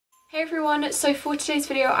Hey everyone, so for today's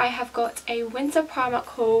video I have got a winter Primark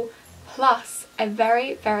haul plus a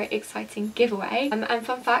very exciting giveaway. And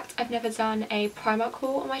fun fact, I've never done a Primark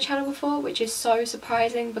haul on my channel before, which is so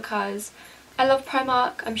surprising because I love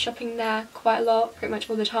Primark. I'm shopping there quite a lot, pretty much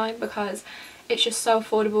all the time, because it's just so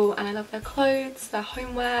affordable and I love their clothes, their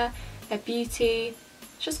homeware, their beauty.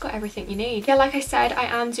 It's just got everything you need. Yeah, like I said, I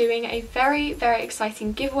am doing a very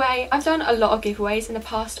exciting giveaway. I've done a lot of giveaways in the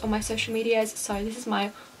past on my social medias, so this is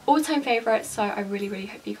my all-time favourite, so I really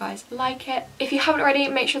hope you guys like it. If you haven't already,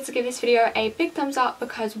 make sure to give this video a big thumbs up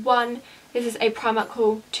because 1, this is a Primark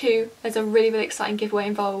haul, 2, there's a really exciting giveaway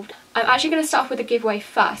involved. I'm actually going to start off with the giveaway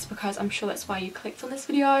first because I'm sure that's why you clicked on this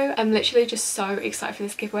video. I'm literally just so excited for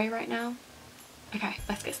this giveaway right now. Okay,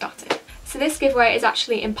 let's get started. So this giveaway is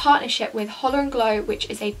actually in partnership with Hollow & Glow, which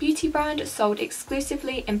is a beauty brand sold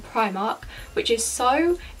exclusively in Primark, which is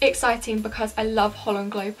so exciting because I love Hollow &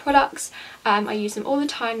 Glow products. I use them all the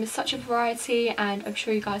time. There's such a variety and I'm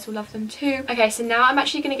sure you guys will love them too. Okay, so now I'm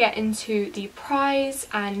actually going to get into the prize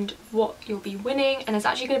and what you'll be winning, and there's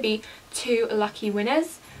actually going to be 2 lucky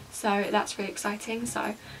winners, so that's really exciting.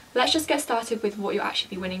 So let's just get started with what you'll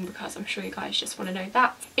actually be winning because I'm sure you guys just want to know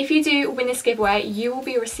that. If you do win this giveaway, you will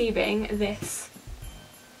be receiving this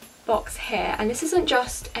box here, and this isn't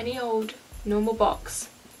just any old normal box.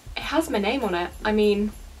 It has my name on it. I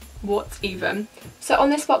mean, what even? So on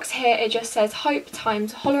this box here it just says Hope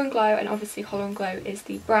times Hollow & Glow, and obviously Hollow & Glow is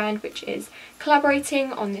the brand which is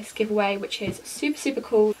collaborating on this giveaway, which is super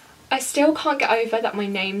cool. I still can't get over that my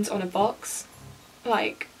name's on a box.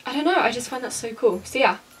 Like, I don't know, I just find that so cool. So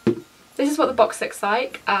yeah, this is what the box looks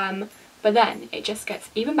like, but then it just gets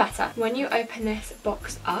even better. When you open this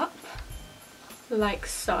box up, like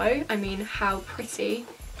so, I mean, how pretty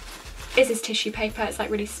is this tissue paper? It's like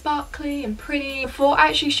really sparkly and pretty. Before I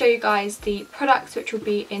actually show you guys the products which will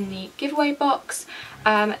be in the giveaway box,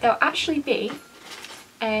 there'll actually be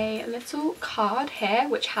a little card here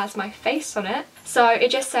which has my face on it. So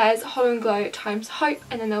it just says Hollow & Glow times Hope,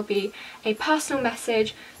 and then there'll be a personal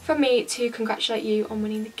message from me to congratulate you on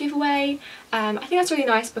winning the giveaway. I think that's really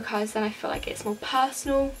nice because then I feel like it's more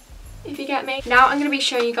personal, if you get me. Now I'm going to be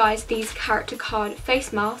showing you guys these character card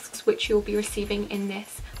face masks which you'll be receiving in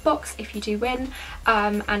this box if you do win,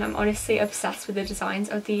 and I'm honestly obsessed with the designs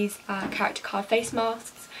of these character card face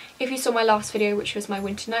masks. If you saw my last video, which was my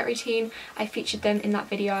winter night routine, I featured them in that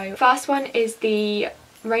video. First one is the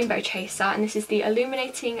Rainbow Chaser, and this is the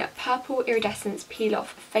illuminating purple iridescence peel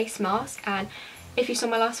off face mask, and if you saw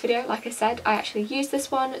my last video, like I said, I actually used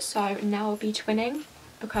this one, so now I'll be twinning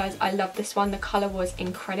because I love this one. The colour was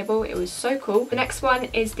incredible, it was so cool. The next one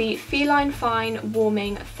is the Feline Fine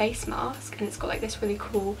Warming Face Mask, and it's got like this really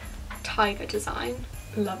cool tiger design.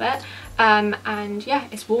 Love it. And yeah,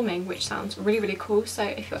 it's warming, which sounds really cool, so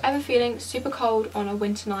if you're ever feeling super cold on a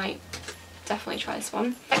winter night, definitely try this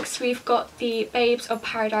one. Next we've got the Babes of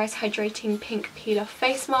Paradise Hydrating Pink Peel Off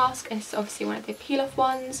Face Mask, and this is obviously one of the peel off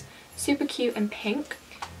ones. Super cute and pink.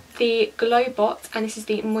 The Glow Bot, and this is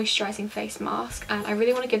the moisturising face mask, and I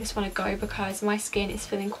really want to give this one a go because my skin is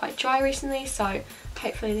feeling quite dry recently, so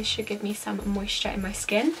hopefully this should give me some moisture in my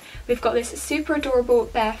skin. We've got this super adorable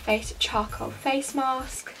barefaced charcoal face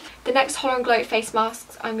mask. The next Hollow & Glow face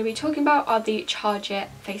masks I'm going to be talking about are the Charge It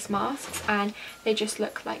face masks, and they just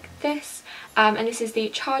look like this. And this is the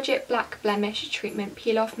Charge It Black Blemish Treatment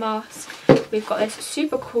Peel Off Mask. We've got this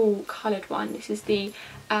super cool coloured one. This is the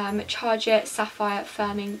Charge It Sapphire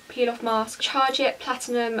Firming Peel Off Mask, Charge It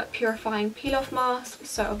Platinum Purifying Peel Off Mask,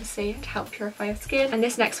 so obviously to help purify your skin. And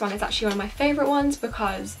this next one is actually one of my favourite ones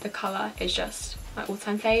because the colour is just my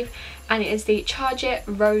all-time fave, and it is the Charge It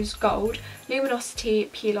Rose Gold Luminosity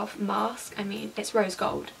Peel Off Mask. I mean, it's rose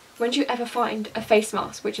gold. When do you ever find a face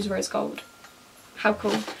mask which is rose gold? How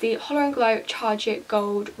cool. The Hollow & Glow Charge It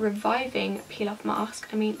Gold Reviving Peel Off Mask.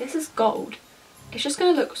 I mean, this is gold. It's just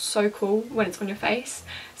going to look so cool when it's on your face.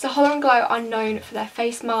 So Hollow & Glow are known for their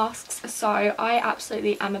face masks, so I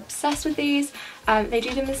absolutely am obsessed with these. They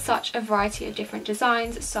do them in such a variety of different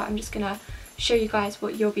designs, so I'm just going to show you guys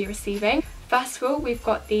what you'll be receiving. First of all, we've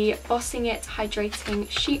got the Bossing It Hydrating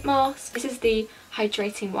Sheet Mask. This is the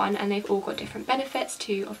hydrating one, and they've all got different benefits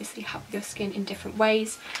to obviously help with your skin in different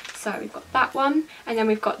ways. So we've got that one, and then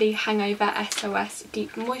we've got the Hangover SOS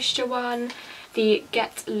Deep Moisture one, the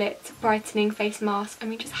Get Lit Brightening Face Mask. I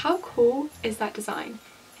mean, just how cool is that design?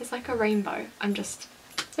 It's like a rainbow. They're just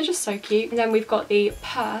so cute. And then we've got the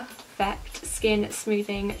Perfect Skin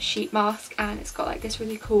Smoothing Sheet Mask, and it's got like this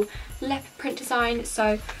really cool leopard print design.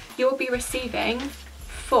 So you'll be receiving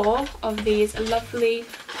 4 of these lovely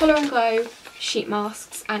Hollow & Glow sheet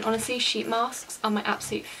masks, and honestly sheet masks are my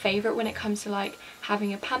absolute favourite when it comes to like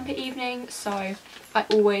having a pamper evening, so I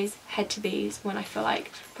always head to these when I feel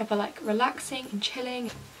like proper like relaxing and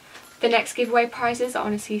chilling. The next giveaway prizes are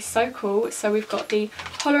honestly so cool. So we've got the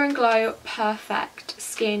Holler and Glow Perfect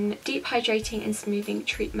Skin Deep Hydrating and Smoothing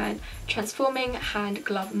Treatment Transforming Hand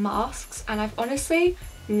Glove Masks, and I've honestly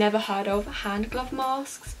never heard of hand glove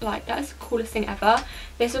masks. Like, that is the coolest thing ever.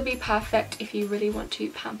 This will be perfect if you really want to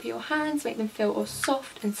pamper your hands, make them feel all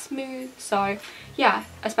soft and smooth. So yeah,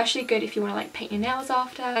 especially good if you want to like paint your nails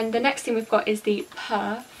after. And the next thing we've got is the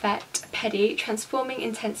Perfect Pedi Transforming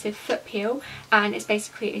Intensive Foot Peel, and it's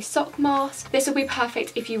basically a sock mask. This will be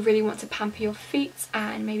perfect if you really want to pamper your feet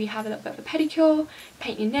and maybe have a little bit of a pedicure,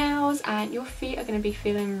 paint your nails, and your feet are going to be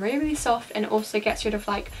feeling really, really soft, and it also gets rid of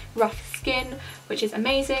like rough skin, which is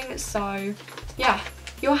amazing. So yeah,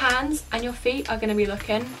 your hands and your feet are going to be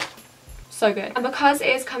looking so good. And because it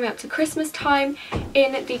is coming up to Christmas time,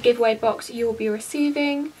 in the giveaway box you will be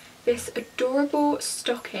receiving this adorable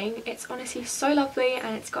stocking. It's honestly so lovely,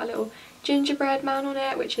 and it's got a little gingerbread man on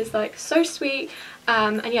it, which is like so sweet.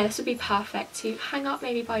 And yeah, this would be perfect to hang up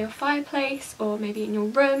maybe by your fireplace or maybe in your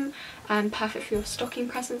room, and perfect for your stocking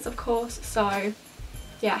presents, of course. So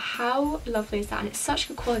yeah, how lovely is that? And it's such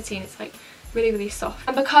good quality, and it's like really, really soft.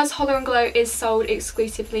 And because Holler and Glow is sold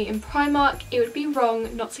exclusively in Primark, it would be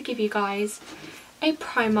wrong not to give you guys a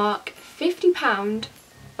Primark £50,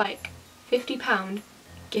 like £50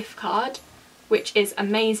 gift card, which is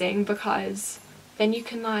amazing because then you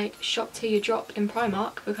can like shop till you drop in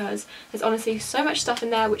Primark, because there's honestly so much stuff in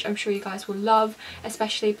there which I'm sure you guys will love,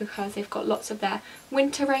 especially because they've got lots of their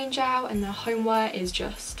winter range out, and their homeware is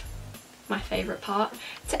just my favourite part.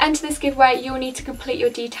 To enter this giveaway, you'll need to complete your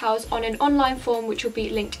details on an online form which will be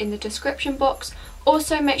linked in the description box.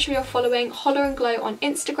 Also, make sure you're following Holler and Glow on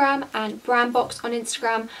Instagram and Brandbox on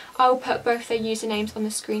Instagram. I will put both their usernames on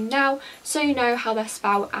the screen now so you know how they're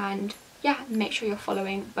spelled, and yeah, make sure you're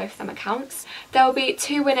following both them accounts. There will be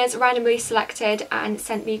 2 winners randomly selected and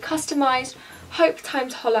sent the customised Hope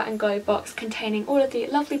x Holler and Glow box containing all of the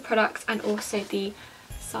lovely products and also the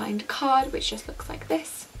signed card, which just looks like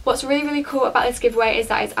this. What's really, really cool about this giveaway is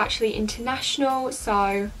that it's actually international,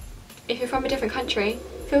 so if you're from a different country,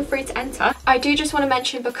 feel free to enter. I do just want to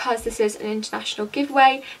mention, because this is an international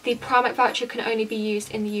giveaway, the Primark voucher can only be used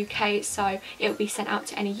in the UK, so it will be sent out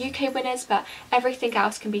to any UK winners, but everything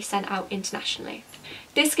else can be sent out internationally.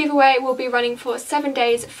 This giveaway will be running for 7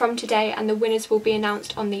 days from today, and the winners will be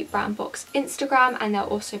announced on the Brandbox Instagram, and they'll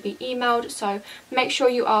also be emailed, so make sure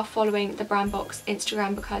you are following the Brandbox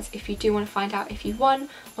Instagram, because if you do want to find out if you won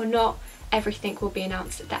or not, everything will be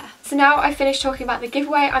announced there. So now I've finished talking about the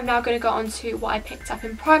giveaway, I'm now going to go on to what I picked up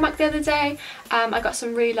in Primark the other day. I got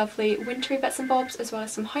some really lovely wintry bits and bobs as well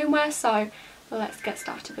as some homeware, so let's get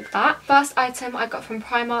started with that. First item I got from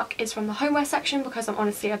Primark is from the homeware section, because I'm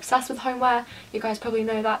honestly obsessed with homeware. You guys probably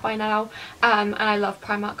know that by now. And I love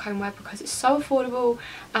Primark homeware because it's so affordable,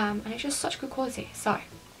 and it's just such good quality. So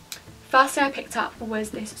first thing I picked up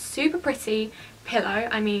was this super pretty pillow.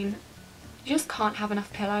 I mean, you just can't have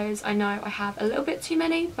enough pillows. I know I have a little bit too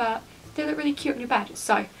many, but they look really cute on your bed.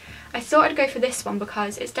 So I thought I'd go for this one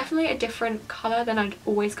because it's definitely a different colour than I'd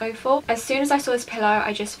always go for. As soon as I saw this pillow,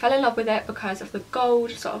 I just fell in love with it because of the gold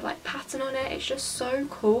sort of like pattern on it. It's just so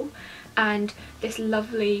cool. And this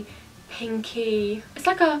lovely pinky, it's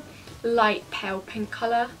like a light pale pink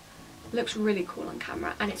colour. Looks really cool on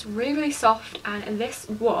camera, and it's really, really soft, and this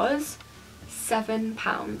was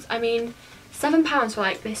 £7. I mean, £7 for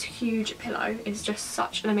like this huge pillow is just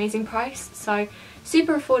such an amazing price. So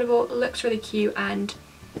super affordable, looks really cute, and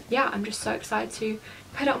yeah, I'm just so excited to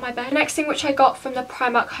put it on my bed. The next thing which I got from the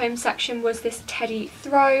Primark home section was this teddy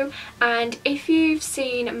throw, and if you've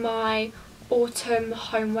seen my autumn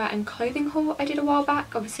homeware and clothing haul I did a while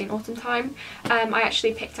back, obviously in autumn time, I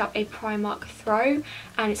actually picked up a Primark throw,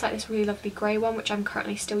 and it's like this really lovely grey one which I'm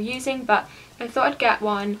currently still using, but I thought I'd get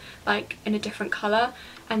one like in a different colour,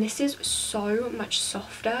 and this is so much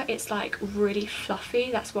softer. It's like really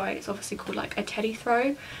fluffy, that's why it's obviously called like a teddy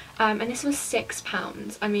throw, and this was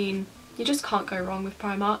 £6. I mean, you just can't go wrong with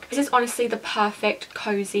Primark. This is honestly the perfect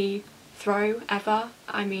cosy throw ever.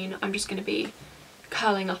 I mean, I'm just going to be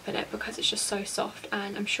curling up in it because it's just so soft,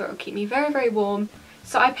 and I'm sure it'll keep me very, very warm.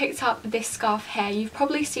 So I picked up this scarf here. You've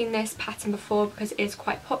probably seen this pattern before because it is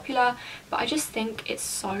quite popular, but I just think it's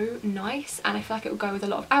so nice, and I feel like it will go with a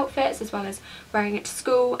lot of outfits as well as wearing it to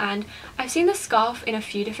school. And I've seen this scarf in a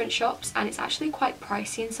few different shops, and it's actually quite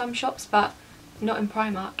pricey in some shops, but not in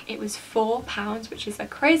Primark. It was £4, which is a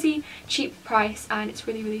crazy cheap price, and it's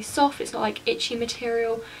really, really soft. It's not like itchy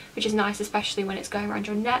material, which is nice, especially when it's going around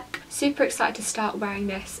your neck. Super excited to start wearing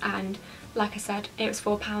this, and like I said, it was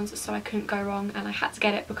 £4, so I couldn't go wrong, and I had to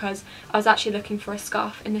get it because I was actually looking for a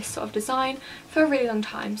scarf in this sort of design for a really long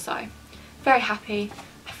time, so very happy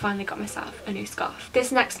I finally got myself a new scarf.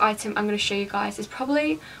 This next item I'm going to show you guys is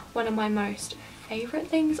probably one of my most favourite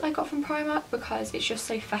things I got from Primark because it's just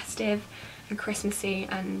so festive and Christmassy,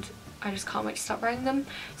 and I just can't wait to start wearing them.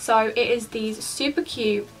 So it is these super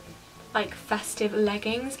cute like festive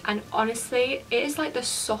leggings, and honestly it is like the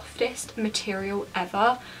softest material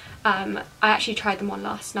ever. I actually tried them on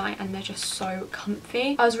last night and they're just so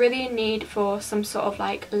comfy. I was really in need for some sort of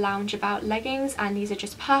like lounge about leggings, and these are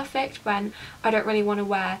just perfect when I don't really want to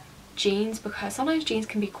wear jeans because sometimes jeans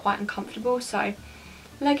can be quite uncomfortable, so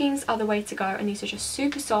leggings are the way to go, and these are just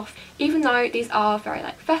super soft. Even though these are very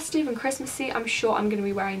like festive and Christmassy, I'm sure I'm going to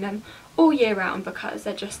be wearing them all year round because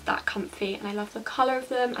they're just that comfy, and I love the colour of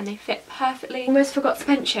them and they fit perfectly. Almost forgot to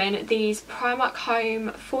mention these Primark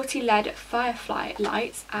Home 40 LED Firefly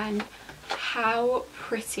lights, and how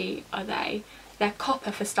pretty are they? They're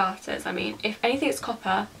copper for starters. I mean, if anything is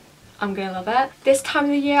copper, I'm gonna love it. This time of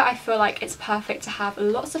the year I feel like it's perfect to have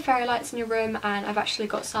lots of fairy lights in your room, and I've actually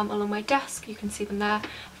got some along my desk, you can see them there.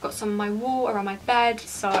 I've got some on my wall, around my bed,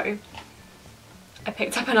 so I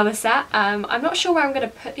picked up another set. I'm not sure where I'm going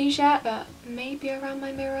to put these yet, but maybe around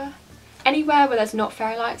my mirror. Anywhere where there's not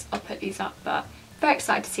fairy lights I'll put these up, but very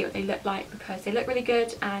excited to see what they look like because they look really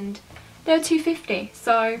good and they're £2.50,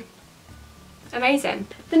 so amazing.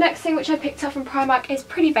 The next thing which I picked up from Primark is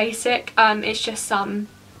pretty basic. It's just some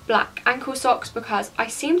black ankle socks because I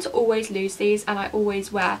seem to always lose these, and I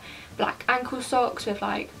always wear black ankle socks with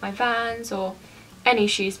like my Vans or any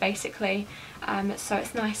shoes basically. So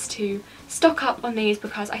it's nice to stock up on these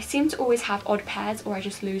because I seem to always have odd pairs or I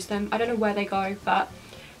just lose them. I don't know where they go, but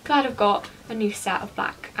glad I've got a new set of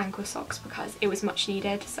black ankle socks because it was much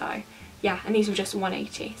needed. So yeah, and these were just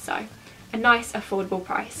 £1.80, so a nice affordable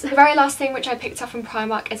price. The very last thing which I picked up from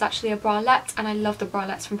Primark is actually a bralette, and I love the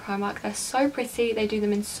bralettes from Primark. They're so pretty, they do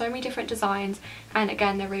them in so many different designs, and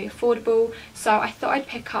again they're really affordable, so I thought I'd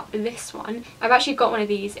pick up this one. I've actually got one of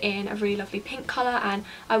these in a really lovely pink colour, and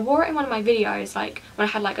I wore it in one of my videos like when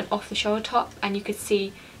I had like an off the shoulder top and you could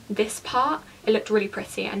see this part. It looked really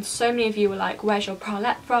pretty, and so many of you were like, where's your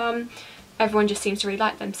bralette from? Everyone just seems to really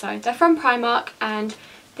like them. So they're from Primark, and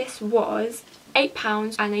this was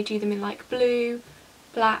 £8, and they do them in like blue,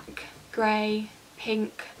 black, grey,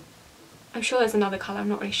 pink. I'm sure there's another colour, I'm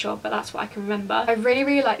not really sure, but that's what I can remember. I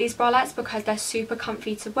really like these bralettes because they're super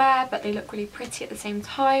comfy to wear, but they look really pretty at the same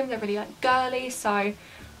time. They're really like girly, so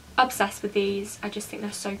obsessed with these. I just think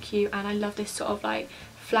they're so cute, and I love this sort of like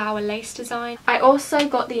flower lace design. I also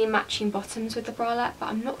got the matching bottoms with the bralette, but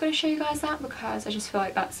I'm not going to show you guys that because I just feel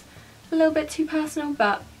like that's a little bit too personal,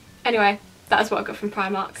 but anyway, that is what I got from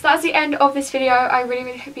Primark. So that's the end of this video. I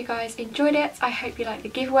really hope you guys enjoyed it. I hope you liked the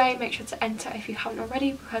giveaway. Make sure to enter if you haven't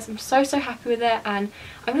already because I'm so happy with it, and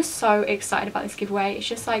I'm just so excited about this giveaway. It's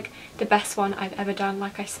just like the best one I've ever done,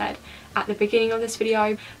 like I said at the beginning of this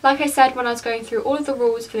video. Like I said when I was going through all of the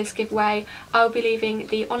rules for this giveaway, I'll be leaving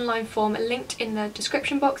the online form linked in the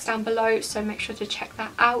description box down below, so make sure to check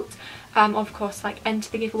that out. Of course, like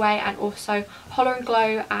enter the giveaway, and also Hollow and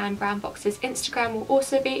Glow and Brown Box's Instagram will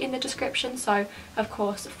also be in the description, so of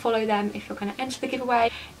course follow them if you're going to enter the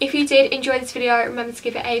giveaway. If you did enjoy this video, remember to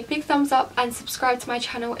give it a big thumbs up and subscribe to my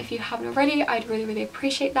channel if you haven't already. I'd really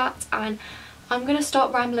appreciate that, and I'm going to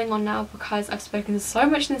stop rambling on now because I've spoken so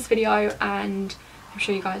much in this video and I'm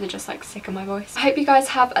sure you guys are just like sick of my voice. I hope you guys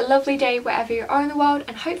have a lovely day wherever you are in the world,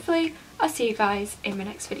 and hopefully I'll see you guys in my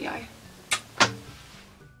next video.